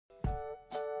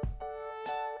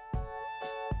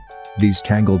These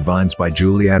Tangled Vines by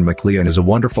Julianne MacClean is a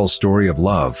wonderful story of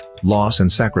love, loss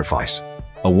and sacrifice.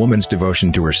 A woman's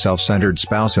devotion to her self-centered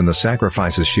spouse and the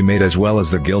sacrifices she made as well as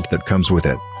the guilt that comes with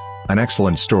it. An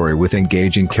excellent story with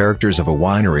engaging characters of a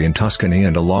winery in Tuscany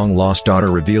and a long-lost daughter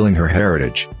revealing her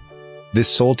heritage. This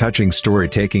soul-touching story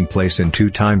taking place in two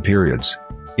time periods.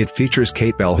 It features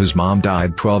Kate Bell, whose mom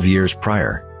died 12 years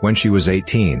prior, when she was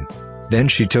 18. Then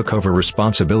she took over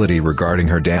responsibility regarding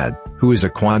her dad, who is a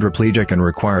quadriplegic and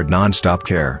required non-stop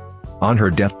care. On her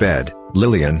deathbed,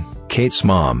 Lillian, Kate's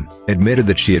mom, admitted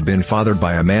that she had been fathered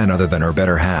by a man other than her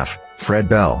better half, Fred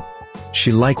Bell.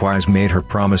 She likewise made her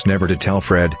promise never to tell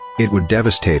Fred, it would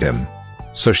devastate him.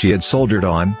 So she had soldiered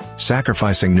on,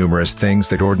 sacrificing numerous things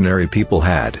that ordinary people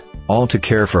had, all to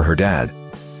care for her dad.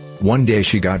 One day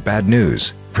she got bad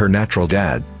news: her natural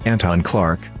dad, Anton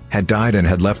Clark, had died and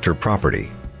had left her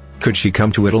property. Could she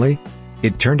come to Italy?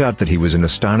 It turned out that he was an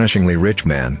astonishingly rich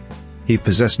man. He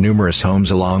possessed numerous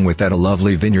homes along with that a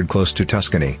lovely vineyard close to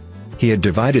Tuscany. He had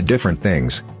divided different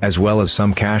things, as well as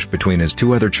some cash between his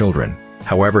two other children.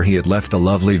 However, he had left the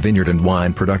lovely vineyard and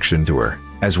wine production to her,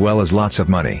 as well as lots of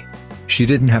money. She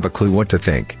didn't have a clue what to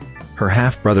think. Her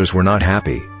half-brothers were not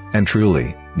happy, and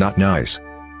truly, not nice.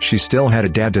 She still had a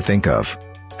dad to think of.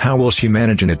 How will she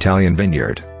manage an Italian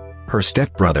vineyard? Her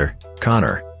stepbrother,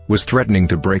 Connor, was threatening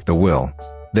to break the will.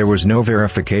 There was no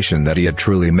verification that he had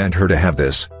truly meant her to have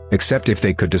this, except if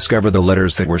they could discover the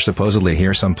letters that were supposedly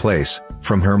here someplace,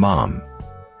 from her mom.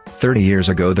 30 years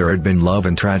ago there had been love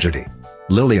and tragedy.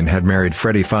 Lillian had married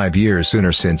Freddie 5 years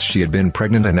sooner since she had been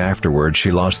pregnant, and afterwards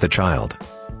she lost the child.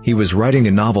 He was writing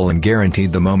a novel and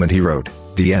guaranteed the moment he wrote,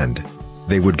 the end,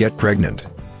 they would get pregnant.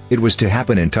 It was to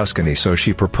happen in Tuscany, so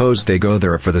she proposed they go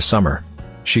there for the summer.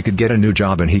 She could get a new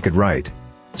job and he could write.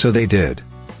 So they did.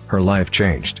 Her life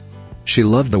changed. She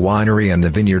loved the winery and the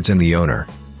vineyards and the owner.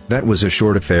 That was a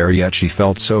short affair, yet she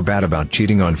felt so bad about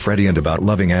cheating on Freddie and about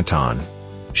loving Anton.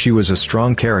 She was a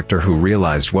strong character who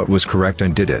realized what was correct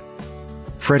and did it.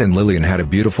 Fred and Lillian had a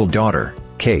beautiful daughter,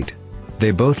 Kate.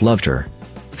 They both loved her.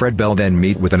 Fred Bell then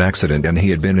met with an accident and he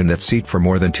had been in that seat for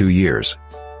more than 2 years.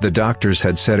 The doctors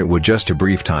had said it would just a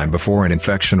brief time before an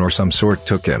infection or some sort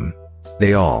took him.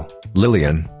 They all,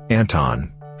 Lillian,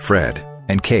 Anton, Fred,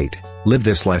 and Kate, lived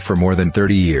this life for more than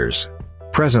 30 years.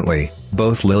 Presently,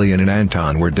 both Lillian and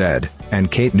Anton were dead, and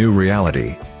Kate knew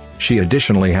reality. She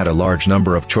additionally had a large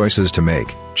number of choices to make,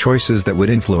 choices that would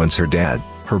influence her dad,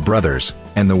 her brothers,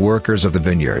 and the workers of the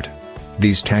vineyard.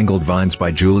 These Tangled Vines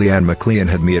by Julianne MacClean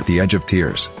had me at the edge of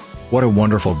tears. What a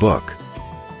wonderful book.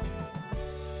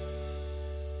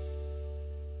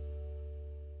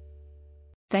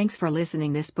 Thanks for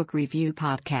listening this book review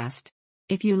podcast.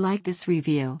 If you like this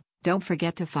review, don't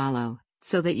forget to follow,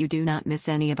 so that you do not miss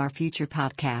any of our future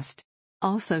podcast.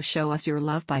 Also show us your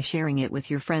love by sharing it with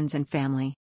your friends and family.